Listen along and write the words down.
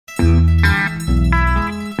Hi,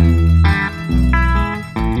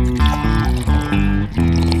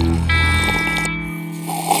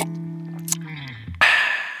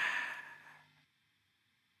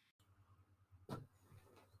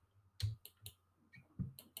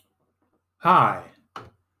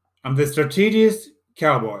 I'm the Strategist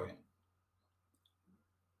Cowboy.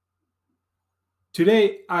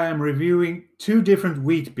 Today I am reviewing two different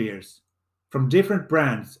wheat beers from different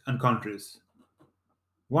brands and countries.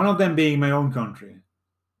 One of them being my own country,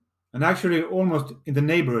 and actually almost in the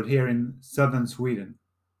neighborhood here in southern Sweden.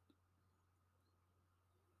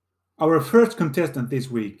 Our first contestant this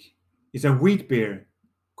week is a wheat beer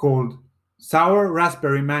called Sour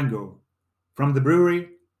Raspberry Mango from the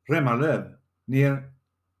brewery Remalöv near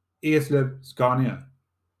Eslöv, Scania.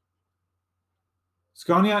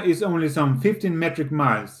 Scania is only some 15 metric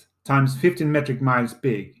miles times 15 metric miles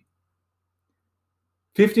big.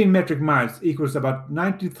 15 metric miles equals about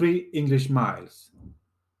 93 English miles.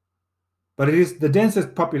 But it is the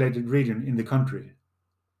densest populated region in the country.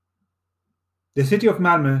 The city of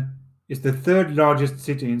Malmö is the third largest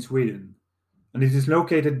city in Sweden, and it is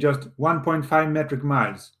located just 1.5 metric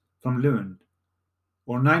miles from Lund,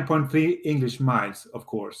 or 9.3 English miles, of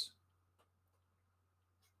course.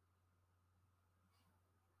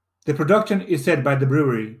 The production is said by the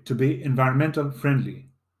brewery to be environmental friendly.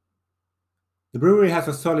 The brewery has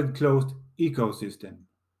a solid closed ecosystem.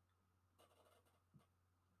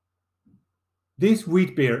 This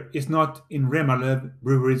wheat beer is not in Remalöv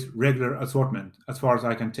Brewery's regular assortment, as far as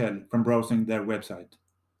I can tell from browsing their website.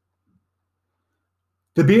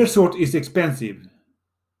 The beer sort is expensive.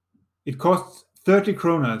 It costs 30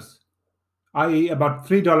 kronas, i.e. about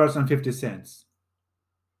 $3.50.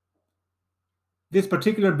 This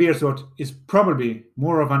particular beer sort is probably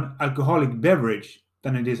more of an alcoholic beverage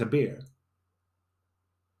than it is a beer.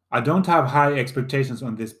 I don't have high expectations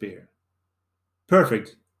on this beer.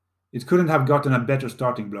 Perfect. It couldn't have gotten a better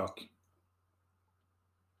starting block.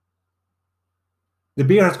 The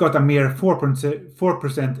beer has got a mere 4%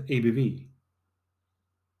 ABV.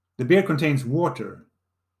 The beer contains water,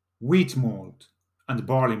 wheat malt, and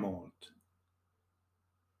barley malt.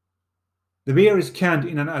 The beer is canned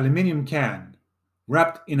in an aluminum can,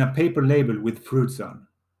 wrapped in a paper label with fruits on.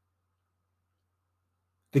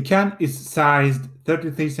 The can is sized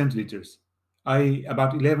 33 centiliters, i.e.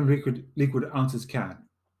 about 11 liquid ounces can.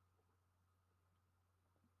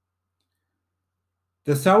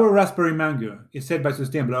 The sour raspberry mango is said by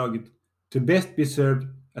Systembolaget to best be served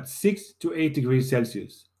at 6 to 8 degrees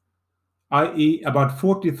Celsius, i.e. about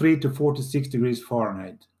 43 to 46 degrees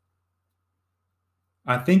Fahrenheit.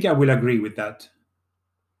 I think I will agree with that.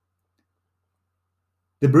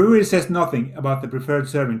 The brewery says nothing about the preferred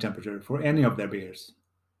serving temperature for any of their beers.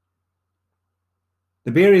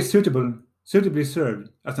 The beer is suitably served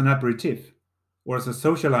as an aperitif or as a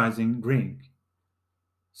socializing drink,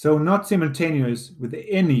 so not simultaneous with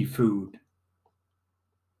any food.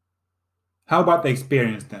 How about the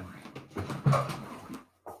experience then?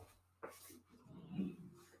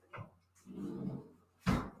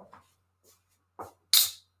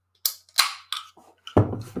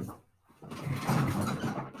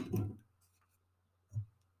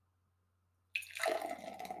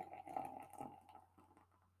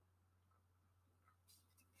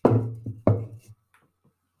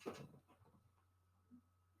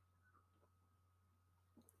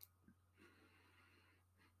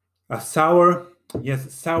 A sour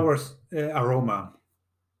aroma.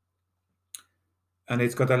 And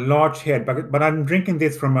it's got a large head, but I'm drinking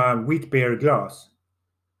this from a wheat beer glass,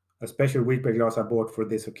 a special wheat beer glass I bought for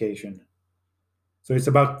this occasion. So it's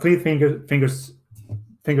about 3 fingers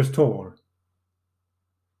tall.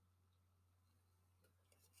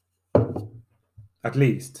 At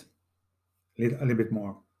least. A little bit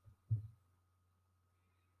more.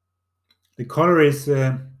 The color is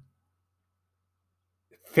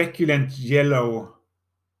feculent yellow,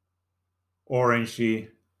 orangey,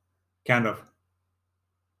 kind of.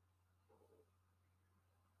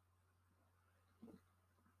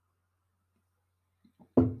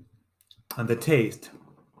 And the taste,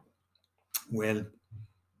 well,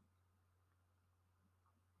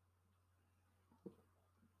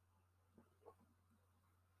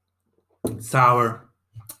 sour,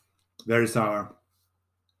 very sour.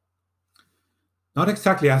 Not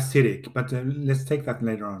exactly acidic, but let's take that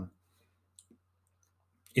later on.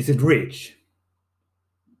 Is it rich?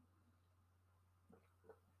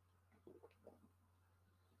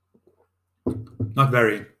 Not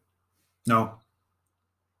very. No.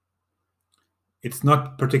 It's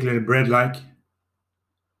not particularly bread-like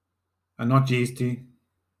and not yeasty.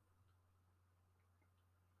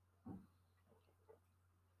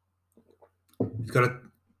 It's got a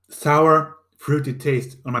sour, fruity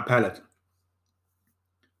taste on my palate.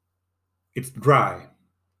 It's dry,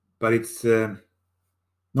 but it's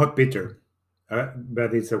not bitter,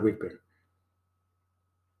 but it's a weak beer.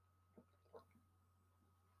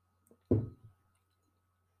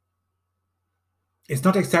 It's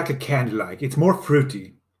not exactly candy-like. It's more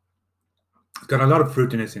fruity. It's got a lot of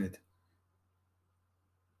fruitiness in it.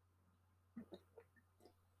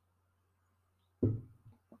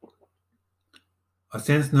 I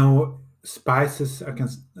sense no spices.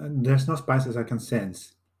 There's no spices I can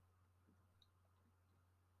sense.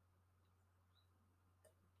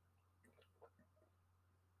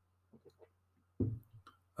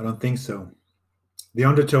 I don't think so. The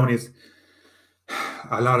undertone is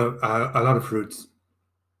a lot of fruits.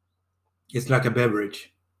 It's like a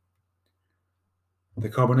beverage. The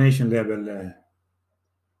carbonation level.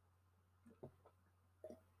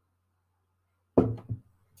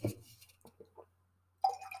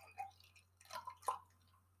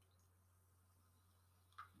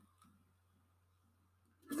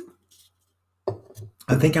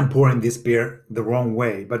 I think I'm pouring this beer the wrong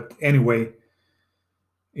way, but anyway,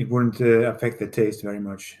 it wouldn't affect the taste very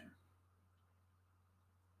much.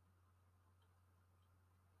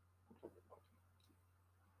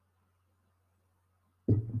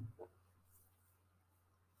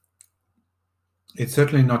 It's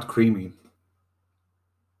certainly not creamy.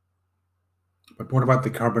 But what about the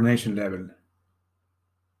carbonation level?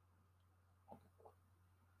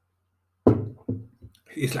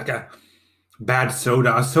 It's like a bad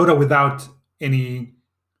soda, a soda without any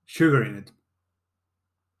sugar in it.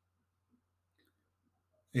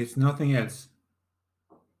 It's nothing else.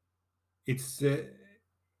 It's uh,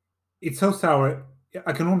 it's so sour.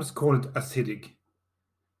 I can almost call it acidic,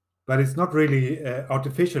 but it's not really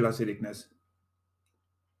artificial acidicness.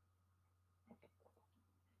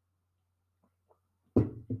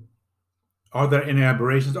 Are there any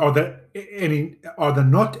aberrations? Are there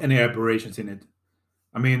not any aberrations in it?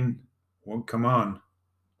 I mean, well, come on.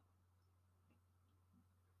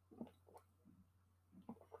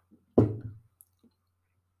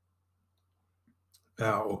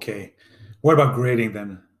 Oh, okay. What about grading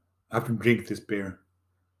then? I have to drink this beer.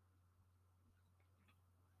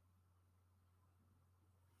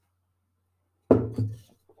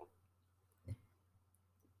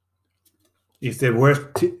 Is the worst?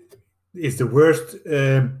 Is the worst?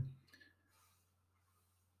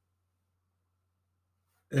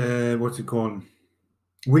 What's it called?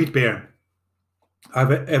 Wheat beer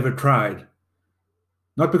I've ever tried.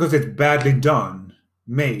 Not because it's badly done,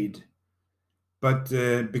 made, but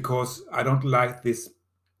because I don't like this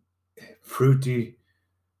fruity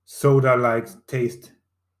soda-like taste.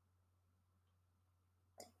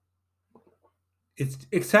 It's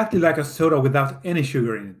exactly like a soda without any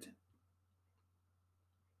sugar in it.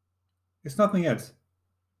 It's nothing else.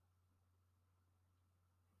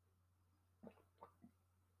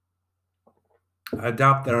 I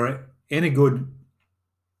doubt there are any good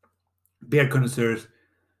beer connoisseurs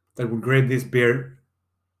that would grade this beer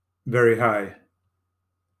very high.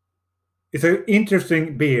 It's an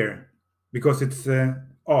interesting beer because it's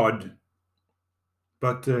odd,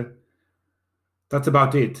 but that's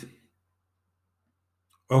about it.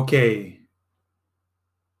 Okay,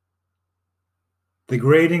 the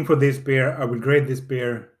grading for this beer, I would grade this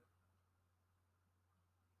beer.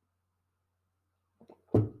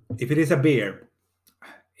 If it is a beer,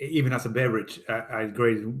 even as a beverage, I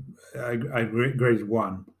grade it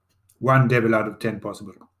one devil out of 10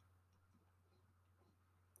 possible.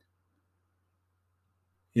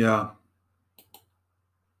 Yeah.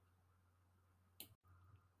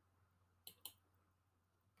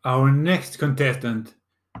 Our next contestant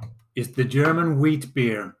is the German wheat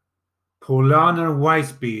beer Paulaner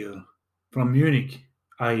Weissbier from Munich,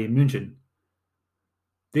 i.e. München.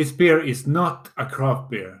 This beer is not a craft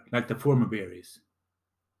beer like the former beer is.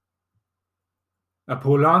 A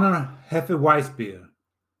Paulaner Hefeweißbier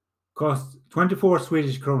costs 24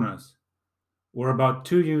 Swedish kronas, or about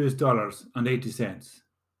 $2 and 80 cents.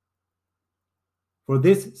 For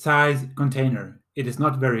this size container, it is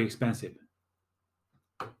not very expensive.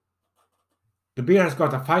 The beer has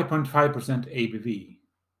got a 5.5% ABV.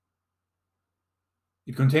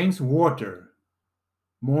 It contains water,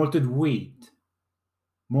 malted wheat,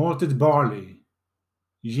 malted barley,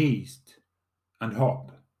 yeast, and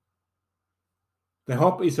hop. The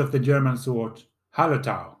hop is of the German sort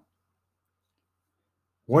Hallertau.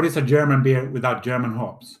 What is a German beer without German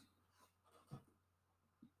hops?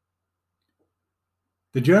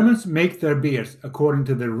 The Germans make their beers according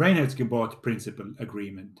to the Reinheitsgebot principle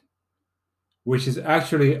agreement, which is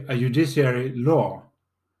actually a judiciary law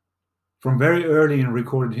from very early in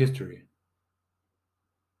recorded history.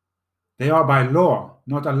 They are by law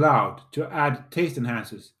not allowed to add taste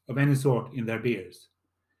enhancers of any sort in their beers,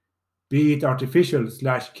 be it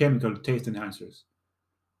artificial/chemical taste enhancers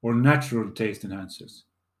or natural taste enhancers.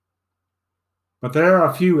 But there are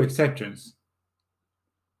a few exceptions.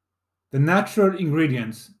 The natural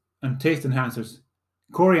ingredients and taste enhancers,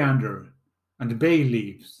 coriander and bay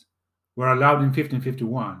leaves, were allowed in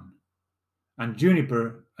 1551, and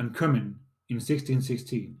juniper and cumin in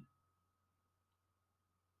 1616.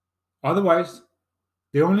 Otherwise,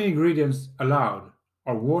 the only ingredients allowed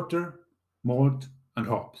are water, malt, and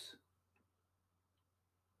hops.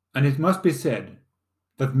 And it must be said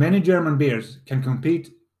that many German beers can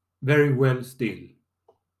compete very well still,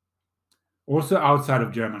 also outside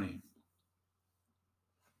of Germany.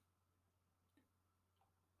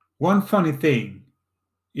 One funny thing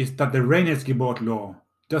is that the Reinheitsgebot law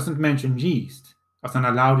doesn't mention yeast as an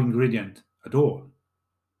allowed ingredient at all.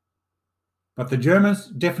 But the Germans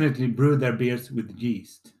definitely brew their beers with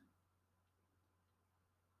yeast.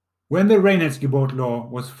 When the Reinheitsgebot law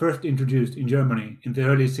was first introduced in Germany in the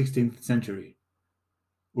early 16th century,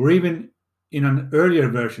 or even in an earlier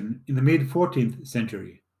version in the mid-14th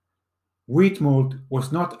century, wheat malt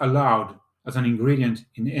was not allowed as an ingredient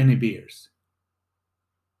in any beers.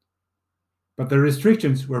 But the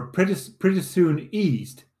restrictions were pretty soon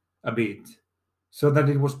eased a bit, so that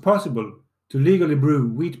it was possible to legally brew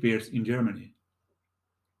wheat beers in Germany.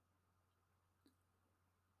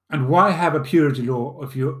 And why have a purity law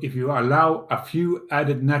if you allow a few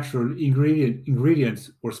added natural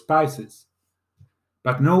ingredients or spices,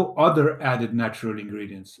 but no other added natural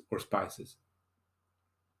ingredients or spices?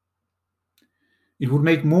 It would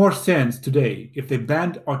make more sense today if they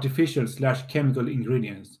banned artificial/chemical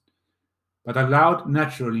ingredients, but allowed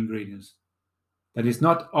natural ingredients, that is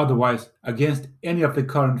not otherwise against any of the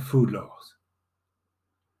current food laws.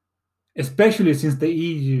 Especially since the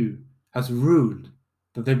EU has ruled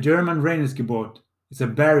that the German Reinheitsgebot is a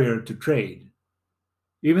barrier to trade,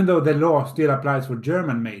 even though the law still applies for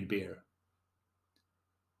German-made beer.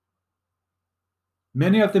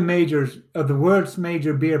 Many of the world's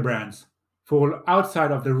major beer brands fall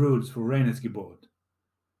outside of the rules for Reinheitsgebot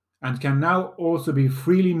and can now also be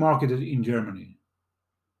freely marketed in Germany.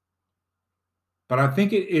 But I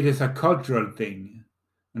think it is a cultural thing,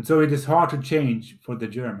 and so it is hard to change for the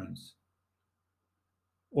Germans.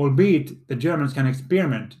 Albeit the Germans can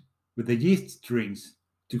experiment with the yeast strings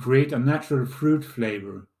to create a natural fruit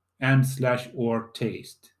flavor and/or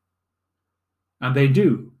taste. And they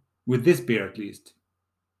do, with this beer at least.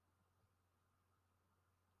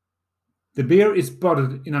 The beer is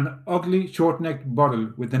bottled in an ugly short-necked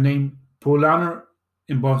bottle with the name Paulaner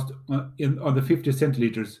embossed on the 50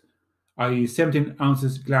 centiliters, i.e. 17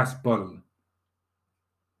 ounces glass bottle.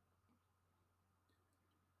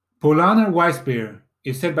 Paulaner Weissbier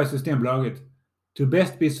is said by Systembolaget to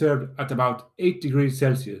best be served at about 8 degrees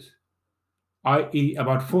Celsius, i.e.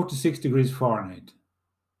 about 46 degrees Fahrenheit.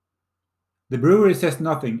 The brewery says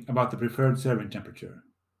nothing about the preferred serving temperature.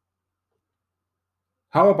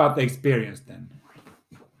 How about the experience then?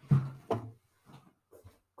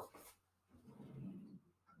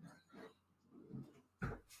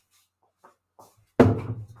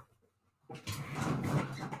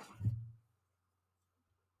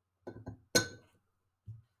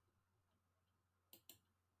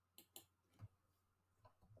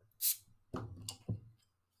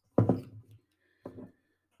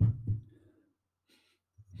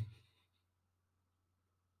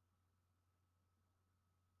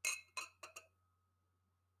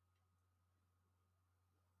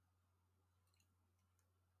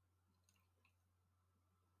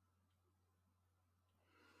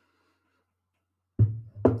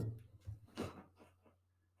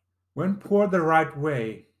 When poured the right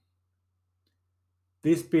way,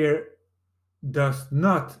 this beer does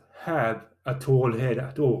not have a tall head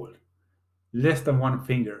at all, less than 1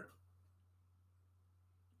 finger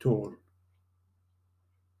tall.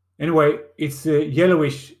 Anyway, it's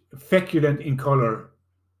yellowish, feculent in color.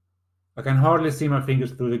 I can hardly see my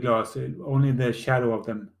fingers through the glass, only the shadow of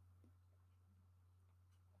them.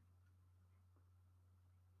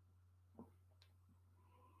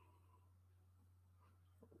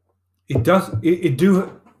 It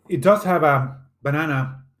does have a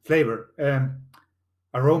banana flavor,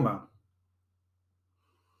 aroma.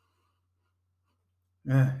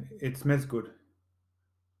 It smells good.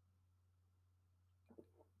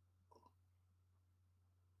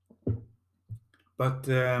 But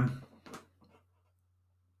the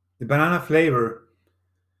banana flavor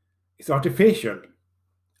is artificial,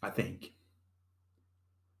 I think.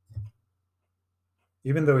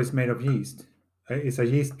 even though it's made of yeast. It's a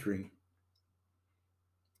yeast tree.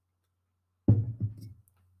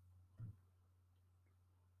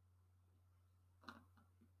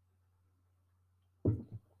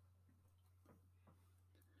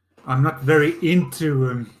 I'm not very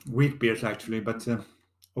into wheat beers actually, but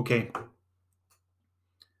okay.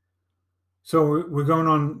 So we're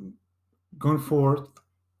going forth.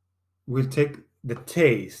 We'll take the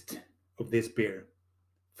taste of this beer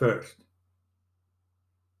first.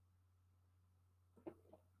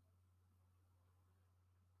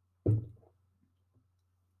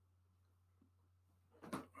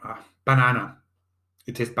 Banana.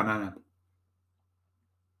 It tastes banana.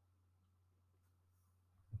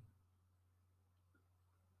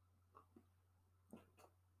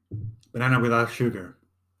 Banana without sugar.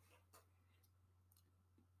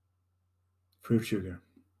 Fruit sugar.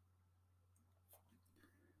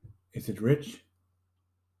 Is it rich?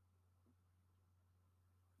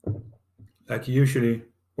 Like usually,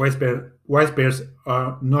 wise bears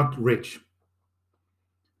are not rich.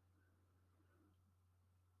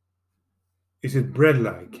 Is it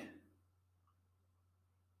bread-like?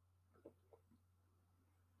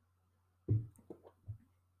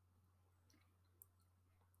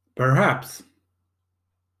 Perhaps.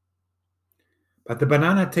 But the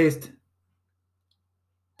banana taste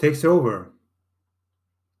takes over.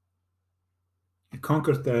 It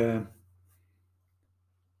conquers the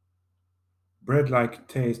bread-like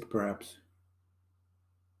taste, perhaps.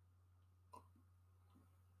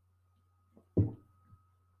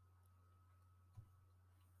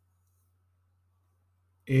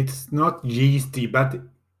 It's not yeasty, but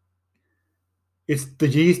it's the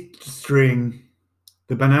yeast string,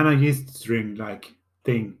 the banana yeast string like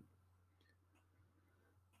thing.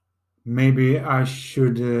 Maybe I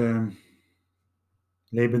should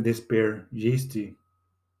label this beer yeasty.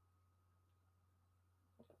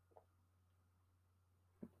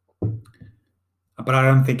 But I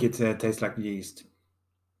don't think it tastes like yeast.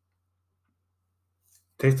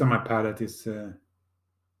 Taste on my palate is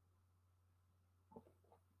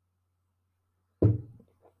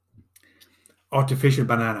artificial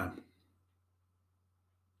banana.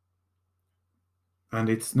 And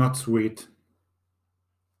it's not sweet.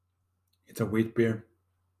 It's a wheat beer.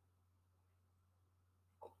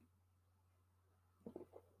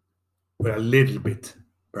 But a little bit,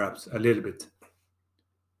 perhaps, a little bit.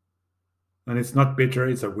 And it's not bitter,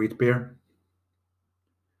 it's a wheat beer.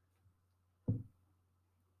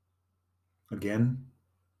 Again.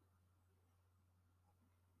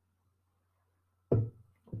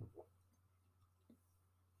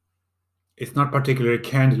 It's not particularly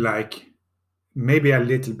candy-like. Maybe a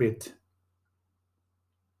little bit.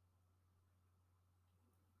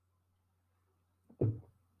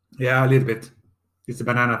 Yeah, a little bit. It's a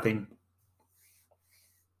banana thing.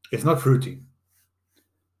 It's not fruity.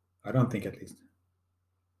 I don't think, at least.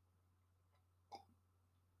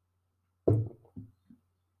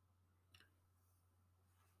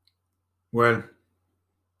 Well,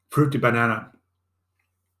 fruity banana.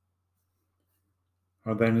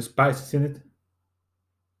 Are there any spices in it?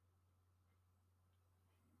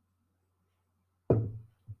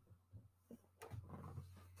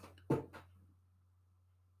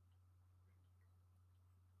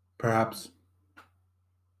 Perhaps.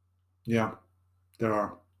 Yeah, there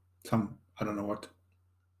are some. I don't know what.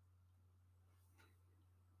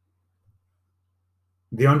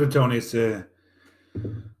 The undertone is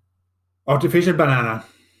artificial banana.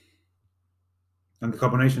 And the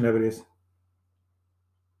carbonation level is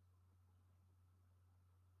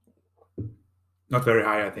not very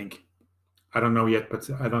high, I think. I don't know yet, but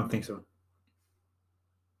I don't think so.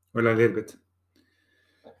 Well, a little bit.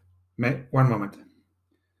 One moment.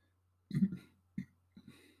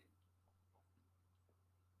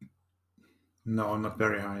 No, not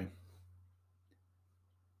very high.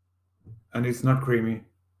 And it's not creamy.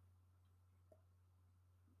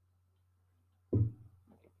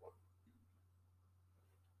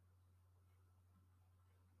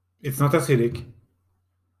 It's not acidic.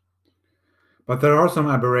 But there are some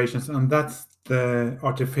aberrations, and that's the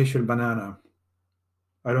artificial banana.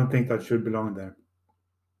 I don't think that should belong there.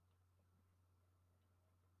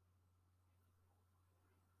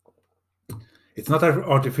 It's not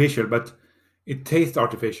artificial, but it tastes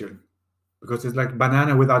artificial because it's like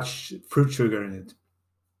banana without fruit sugar in it.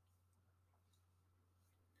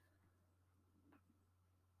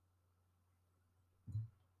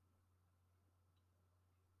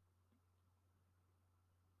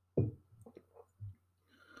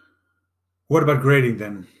 What about grading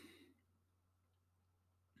then?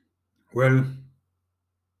 Well,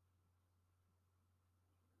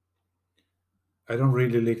 I don't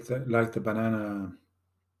really like the banana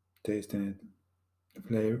taste in it,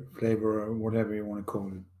 the flavor or whatever you want to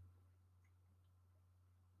call it.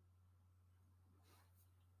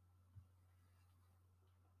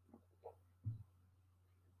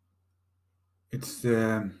 It's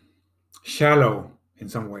shallow in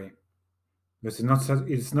some way, but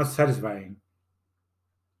it's not satisfying,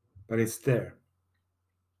 but it's there.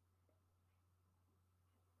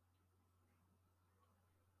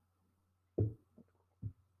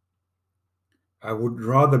 I would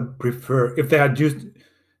rather prefer if they had used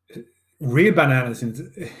real bananas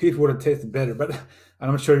it would have tasted better, but I'm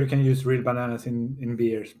not sure you can use real bananas in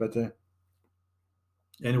beers. But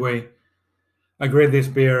anyway, I grade this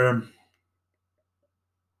beer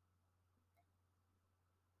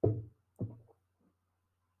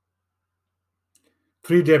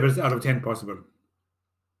 3 devils out of 10 possible,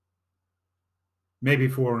 maybe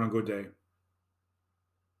 4 on a good day,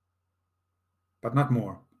 but not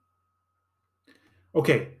more.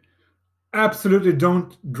 Okay, absolutely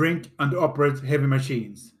don't drink and operate heavy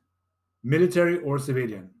machines, military or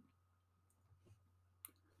civilian.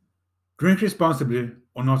 Drink responsibly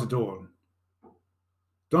or not at all.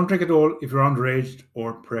 Don't drink at all if you're underage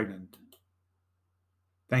or pregnant.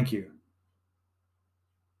 Thank you.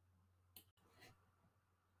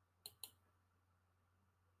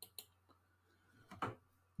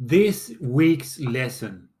 This week's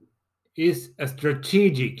lesson is a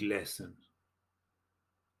strategic lesson.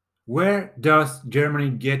 Where does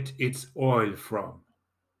Germany get its oil from?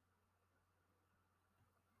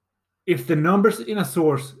 If the numbers in a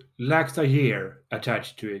source lacks a year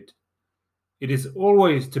attached to it, it is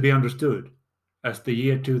always to be understood as the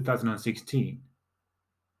year 2016.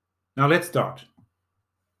 Now let's start.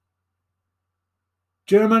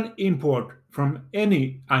 German import from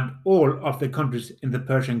any and all of the countries in the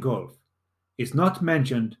Persian Gulf is not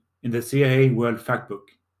mentioned in the CIA World Factbook.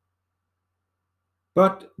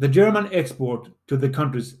 But the German export to the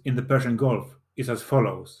countries in the Persian Gulf is as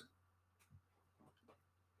follows.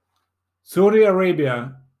 Saudi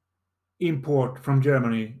Arabia import from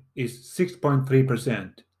Germany is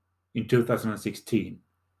 6.3% in 2016.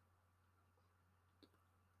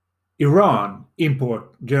 Iran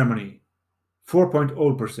import Germany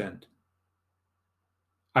 4.0%.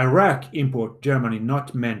 Iraq import Germany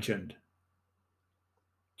not mentioned.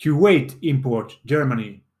 Kuwait import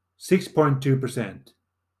Germany 6.2%.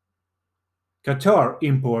 Qatar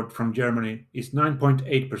import from Germany is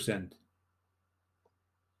 9.8%.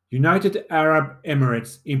 United Arab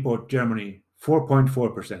Emirates import Germany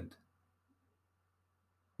 4.4%.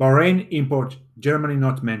 Bahrain import Germany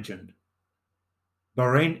not mentioned.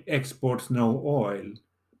 Bahrain exports no oil,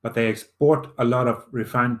 but they export a lot of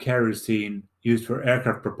refined kerosene used for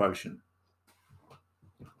aircraft propulsion.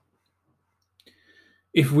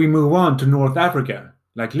 If we move on to North Africa,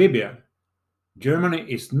 like Libya, Germany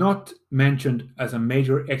is not mentioned as a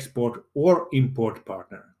major export or import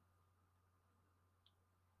partner.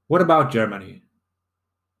 What about Germany?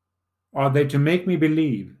 Are they to make me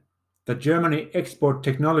believe that Germany export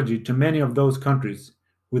technology to many of those countries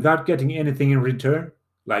without getting anything in return,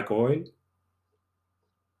 like oil?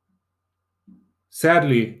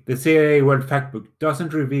 Sadly, the CIA World Factbook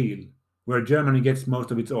doesn't reveal where Germany gets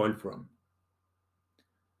most of its oil from.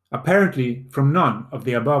 Apparently from none of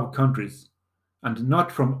the above countries, and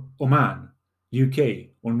not from Oman, UK,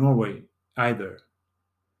 or Norway either.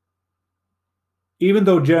 Even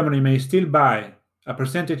though Germany may still buy a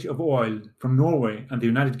percentage of oil from Norway and the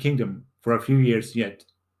United Kingdom for a few years yet,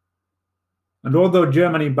 and although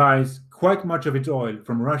Germany buys quite much of its oil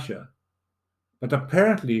from Russia, but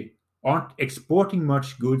apparently aren't exporting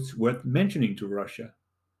much goods worth mentioning to Russia,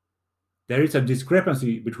 there is a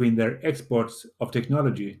discrepancy between their exports of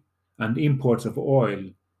technology and imports of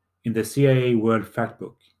oil in the CIA World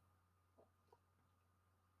Factbook.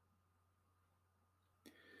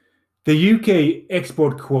 The UK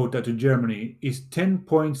export quota to Germany is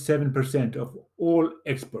 10.7% of all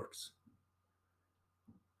exports.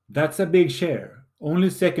 That's a big share, only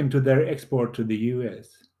second to their export to the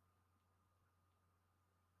US.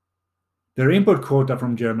 Their import quota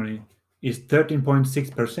from Germany is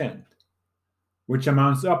 13.6%, which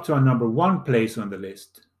amounts up to a number 1 place on the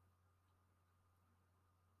list.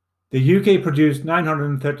 The UK produced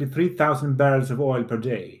 933,000 barrels of oil per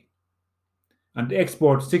day and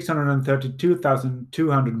exports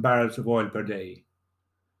 632,200 barrels of oil per day.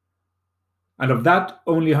 And of that,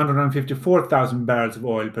 only 154,000 barrels of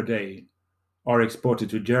oil per day are exported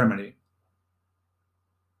to Germany.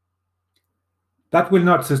 That will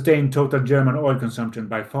not sustain total German oil consumption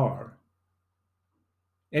by far.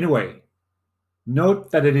 Anyway,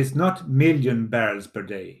 note that it is not million barrels per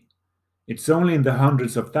day. It's only in the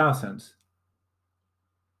hundreds of thousands.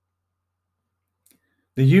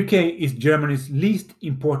 The UK is Germany's least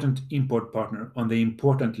important import partner on the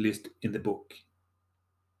important list in the book.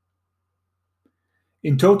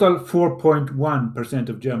 In total, 4.1%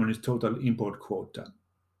 of Germany's total import quota.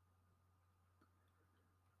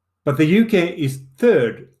 But the UK is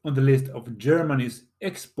third on the list of Germany's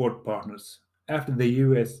export partners after the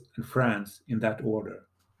US and France in that order.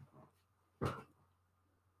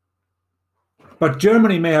 But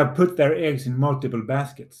Germany may have put their eggs in multiple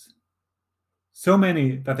baskets. So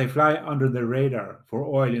many that they fly under the radar for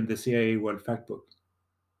oil in the CIA World Factbook.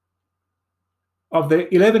 Of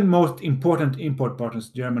the 11 most important import partners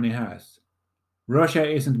Germany has, Russia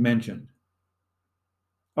isn't mentioned.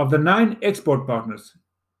 Of the 9 export partners,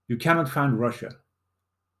 you cannot find Russia.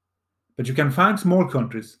 But you can find small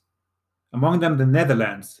countries, among them the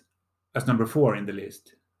Netherlands, as number 4 in the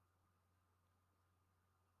list.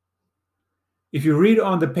 If you read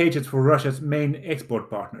on the pages for Russia's main export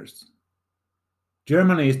partners,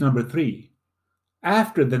 Germany is number 3,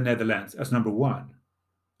 after the Netherlands as number 1,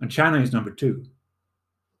 and China is number 2.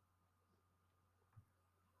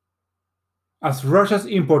 As Russia's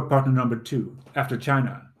import partner number 2, after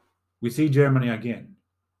China, we see Germany again.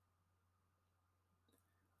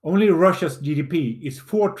 Only Russia's GDP is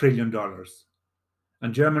 $4 trillion,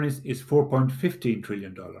 and Germany's is $4.15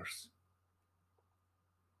 trillion.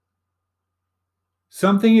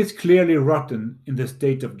 Something is clearly rotten in the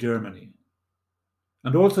state of Germany,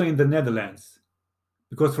 and also in the Netherlands,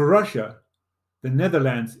 because for Russia, the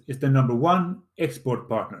Netherlands is the number 1 export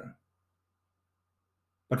partner.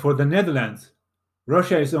 But for the Netherlands,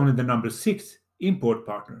 Russia is only the number 6 import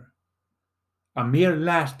partner, a mere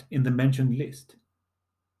last in the mentioned list.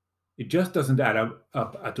 It just doesn't add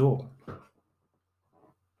up at all.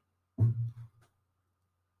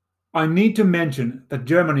 I need to mention that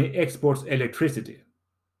Germany exports electricity.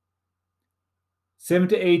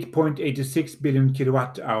 78.86 billion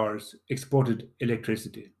kilowatt hours exported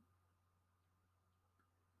electricity.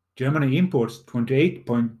 Germany imports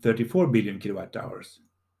 28.34 billion kilowatt hours.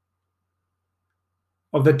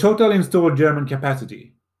 Of the total installed German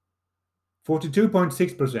capacity,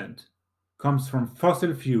 42.6% comes from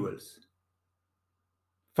fossil fuels.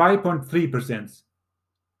 5.3%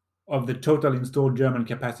 of the total installed German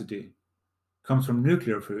capacity comes from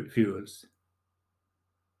nuclear fuels.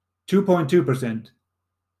 2.2%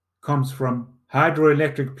 comes from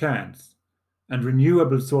hydroelectric plants, and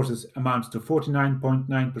renewable sources amounts to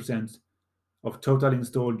 49.9% of total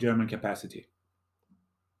installed German capacity.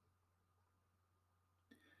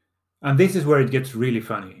 And this is where it gets really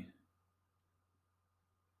funny.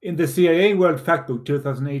 In the CIA World Factbook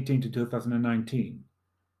 2018 to 2019,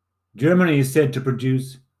 Germany is said to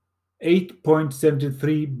produce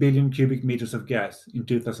 8.73 billion cubic meters of gas in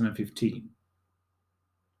 2015.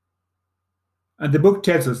 And the book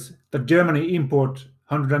tells us that Germany imports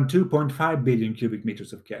 102.5 billion cubic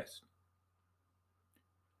meters of gas.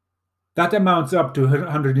 That amounts up to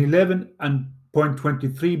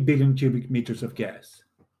 111.23 billion cubic meters of gas.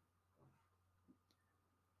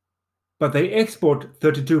 But they export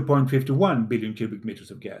 32.51 billion cubic meters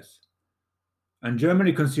of gas, and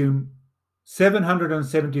Germany consumes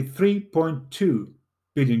 773.2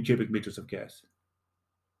 billion cubic meters of gas.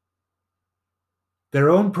 Their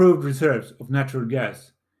own proved reserves of natural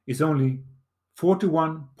gas is only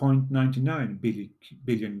 41.99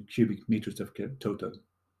 billion cubic meters of total.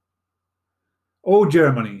 Oh,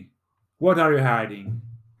 Germany, what are you hiding?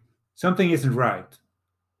 Something isn't right.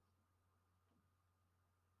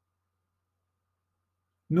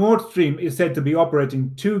 Nord Stream is said to be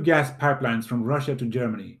operating 2 gas pipelines from Russia to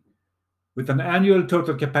Germany, with an annual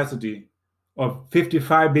total capacity of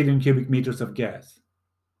 55 billion cubic meters of gas.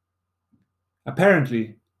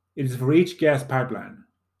 Apparently, it is for each gas pipeline.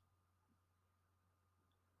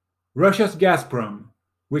 Russia's Gazprom,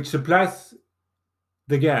 which supplies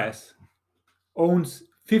the gas, owns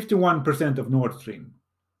 51% of Nord Stream,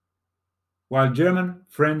 while German,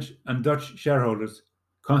 French, and Dutch shareholders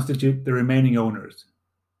constitute the remaining owners.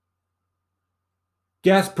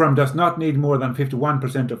 Gazprom does not need more than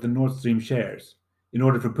 51% of the Nord Stream shares in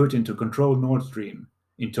order for Putin to control Nord Stream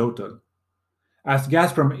in total, as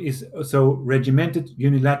Gazprom is so regimented,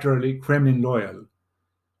 unilaterally Kremlin loyal,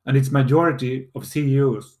 and its majority of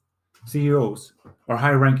CEOs are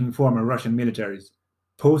high-ranking former Russian militaries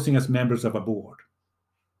posing as members of a board.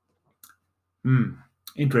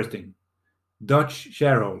 Interesting. Dutch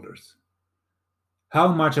shareholders. How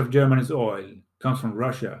much of Germany's oil comes from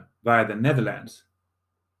Russia via the Netherlands?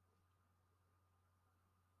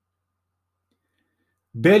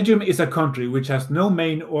 Belgium is a country which has no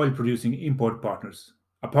main oil-producing import partners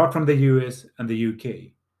apart from the US and the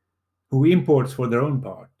UK, who imports for their own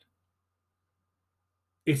part.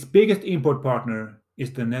 Its biggest import partner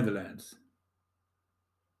is the Netherlands.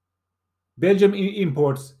 Belgium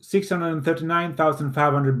imports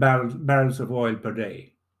 639,500 barrels of oil per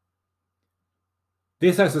day.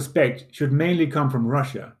 This, I suspect, should mainly come from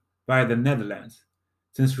Russia via the Netherlands,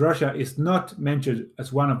 since Russia is not mentioned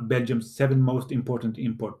as one of Belgium's 7 most important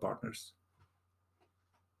import partners.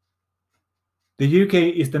 The UK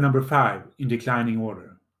is the number 5 in declining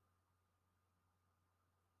order.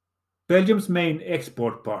 Belgium's main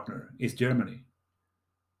export partner is Germany.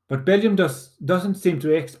 But Belgium doesn't seem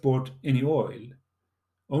to export any oil,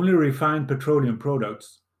 only refined petroleum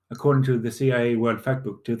products, according to the CIA World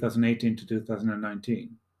Factbook 2018 to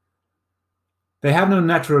 2019. They have no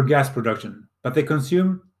natural gas production, but they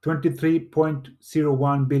consume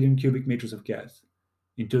 23.01 billion cubic meters of gas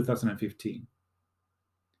in 2015.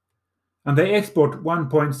 And they export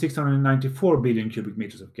 1.694 billion cubic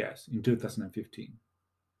meters of gas in 2015.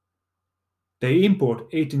 They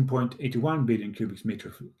import 18.81 billion cubic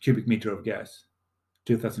meter of gas,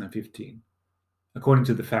 2015, according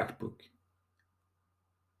to the fact book.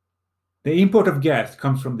 The import of gas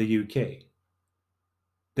comes from the UK.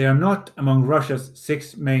 They are not among Russia's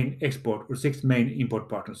 6 main export or 6 main import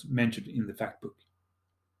partners mentioned in the fact book.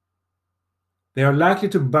 They are likely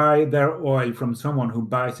to buy their oil from someone who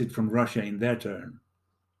buys it from Russia in their turn.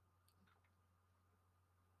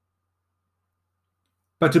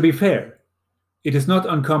 But to be fair, it is not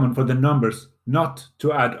uncommon for the numbers not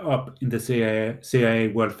to add up in the CIA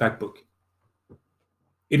World Factbook.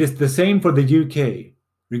 It is the same for the UK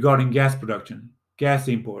regarding gas production, gas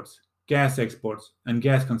imports, gas exports, and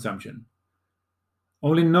gas consumption,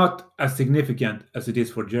 only not as significant as it is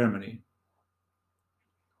for Germany.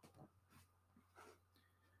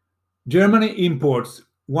 Germany imports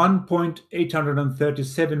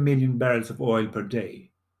 1.837 million barrels of oil per day,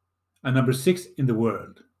 and number 6 in the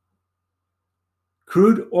world.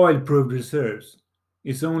 Crude oil proved reserves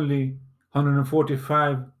is only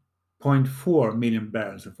 145.4 million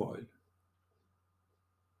barrels of oil.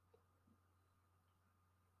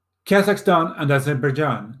 Kazakhstan and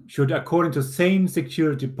Azerbaijan should, according to sane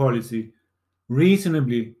security policy,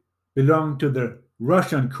 reasonably belong to the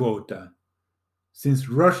Russian quota, since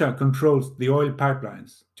Russia controls the oil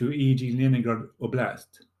pipelines to e.g. Leningrad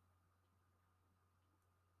Oblast.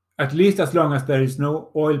 At least as long as there is no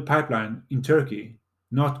oil pipeline in Turkey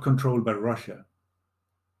not controlled by Russia.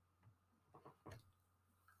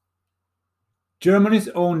 Germany's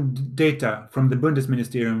own data from the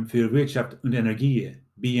Bundesministerium für Wirtschaft und Energie,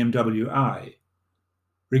 BMWI,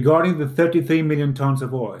 regarding the 33 million tons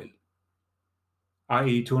of oil,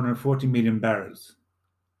 i.e. 240 million barrels,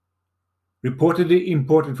 reportedly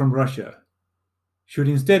imported from Russia, should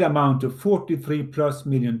instead amount to 43 plus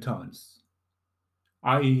million tons,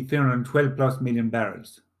 i.e. 312 plus million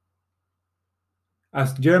barrels.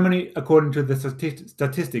 As Germany, according to the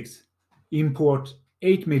statistics, import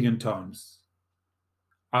 8 million tons,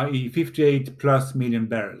 i.e. 58 plus million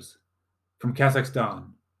barrels, from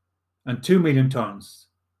Kazakhstan, and 2 million tons,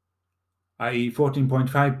 i.e.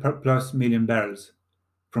 14.5 plus million barrels,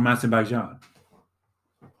 from Azerbaijan.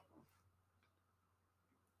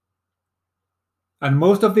 And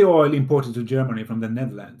most of the oil imported to Germany from the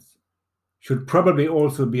Netherlands should probably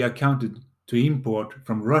also be accounted to import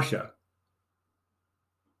from Russia.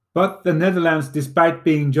 But the Netherlands, despite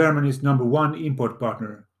being Germany's number 1 import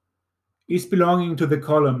partner, is belonging to the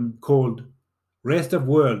column called Rest of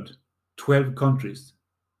World, 12 countries.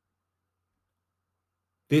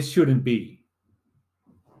 This shouldn't be.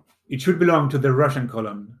 It should belong to the Russian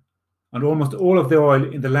column, and almost all of the oil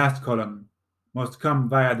in the last column must come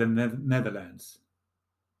via the Netherlands.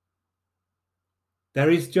 There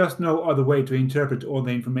is just no other way to interpret all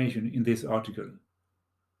the information in this article.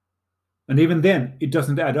 And even then, it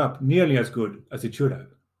doesn't add up nearly as good as it should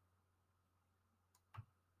have.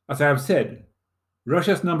 As I have said,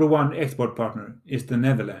 Russia's number 1 export partner is the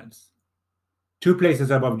Netherlands, 2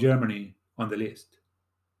 places above Germany on the list.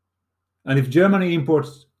 And if Germany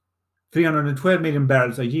imports 312 million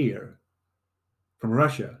barrels a year from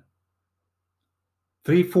Russia,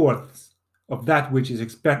 3/4 of that which is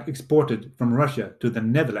exported from Russia to the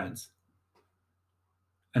Netherlands,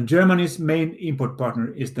 and Germany's main import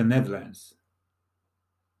partner is the Netherlands.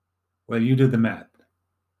 Well, you do the math.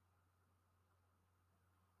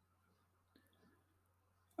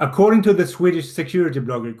 According to the Swedish security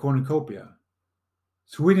blogger Cornucopia,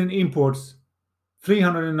 Sweden imports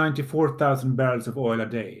 394,000 barrels of oil a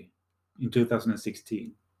day in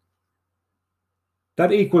 2016.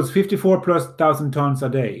 That equals 54 plus thousand tons a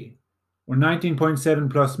day, or 19.7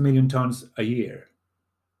 plus million tons a year.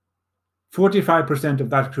 45% of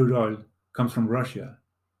that crude oil comes from Russia,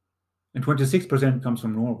 and 26% comes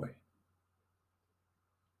from Norway.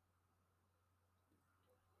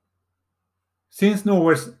 Since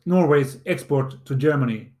Norway's export to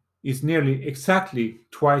Germany is nearly exactly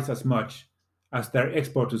twice as much as their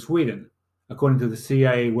export to Sweden, according to the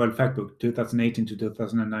CIA World Factbook 2018 to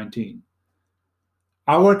 2019,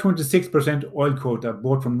 our 26% oil quota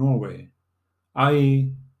bought from Norway,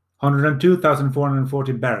 i.e.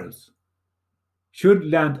 102,440 barrels, should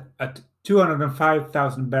land at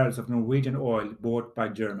 205,000 barrels of Norwegian oil bought by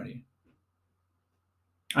Germany.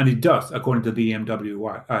 And it does, according to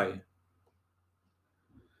BMWI.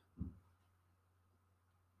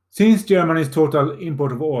 Since Germany's total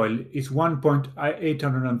import of oil is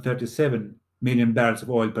 1.837 million barrels of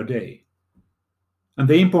oil per day, and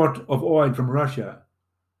the import of oil from Russia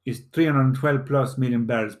is 312 plus million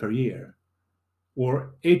barrels per year,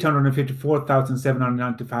 or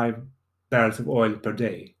 854,795 barrels of oil per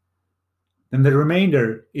day, then the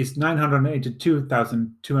remainder is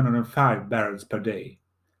 982,205 barrels per day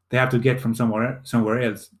they have to get from somewhere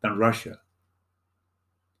else than Russia.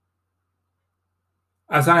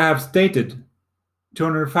 As I have stated,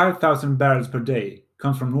 205,000 barrels per day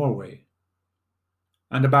comes from Norway,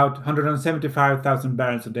 and about 175,000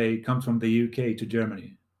 barrels a day comes from the UK to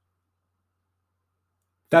Germany.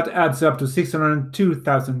 That adds up to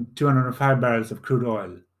 602,205 barrels of crude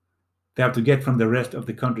oil they have to get from the rest of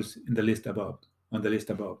the countries on the list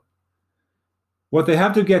above. What they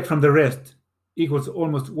have to get from the rest equals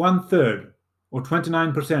almost 1/3, or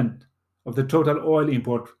 29%, of the total oil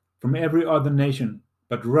import from every other nation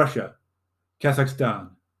but Russia,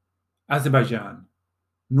 Kazakhstan, Azerbaijan,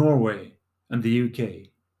 Norway, and the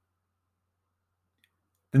UK.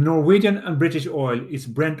 The Norwegian and British oil is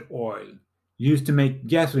Brent oil, used to make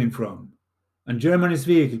gasoline from, and Germany's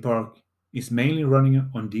vehicle park is mainly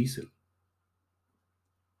running on diesel.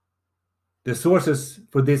 The sources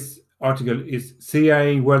for this article is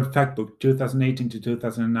CIA World Factbook 2018 to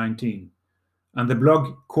 2019, and the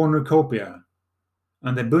blog Cornucopia,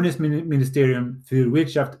 and the Bundesministerium für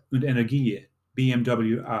Wirtschaft und Energie,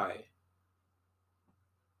 BMWI.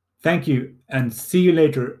 Thank you, and see you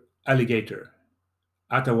later, alligator.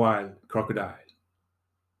 At a while, crocodile.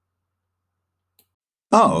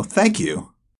 Oh, thank you.